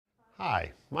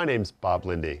Hi, my name's Bob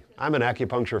Linde. I'm an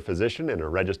acupuncture physician and a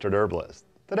registered herbalist.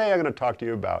 Today I'm going to talk to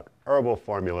you about herbal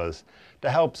formulas to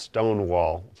help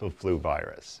stonewall the flu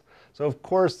virus. So of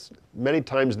course, many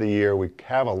times of the year we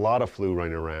have a lot of flu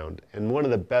running around, and one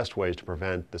of the best ways to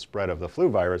prevent the spread of the flu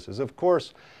virus is of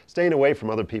course staying away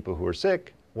from other people who are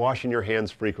sick, washing your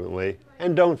hands frequently,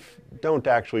 and don't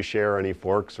actually share any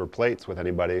forks or plates with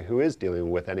anybody who is dealing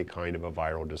with any kind of a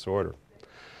viral disorder.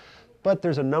 But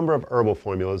there's a number of herbal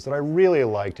formulas that I really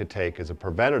like to take as a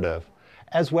preventative,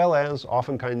 as well as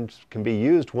oftentimes can be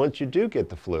used once you do get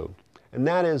the flu. And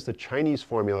that is the Chinese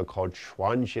formula called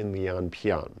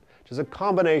Shuanjinlianpian, which is a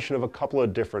combination of a couple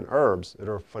of different herbs that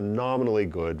are phenomenally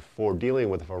good for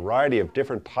dealing with a variety of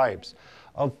different types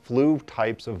of flu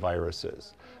types of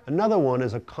viruses. Another one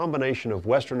is a combination of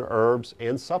Western herbs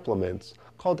and supplements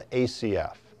called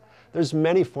ACF. There's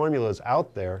many formulas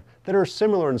out there that are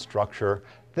similar in structure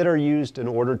that are used in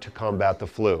order to combat the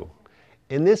flu.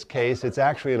 In this case, it's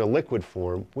actually in a liquid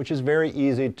form, which is very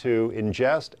easy to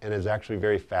ingest and is actually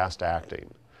very fast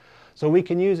acting. So we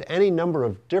can use any number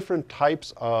of different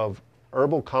types of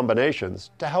herbal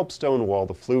combinations to help stonewall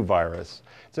the flu virus.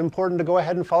 It's important to go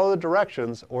ahead and follow the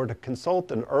directions or to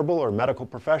consult an herbal or medical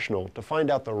professional to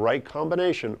find out the right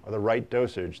combination or the right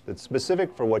dosage that's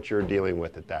specific for what you're dealing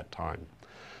with at that time.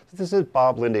 So this is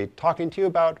Bob Linde talking to you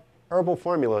about herbal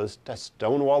formulas to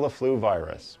stonewall the flu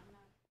virus.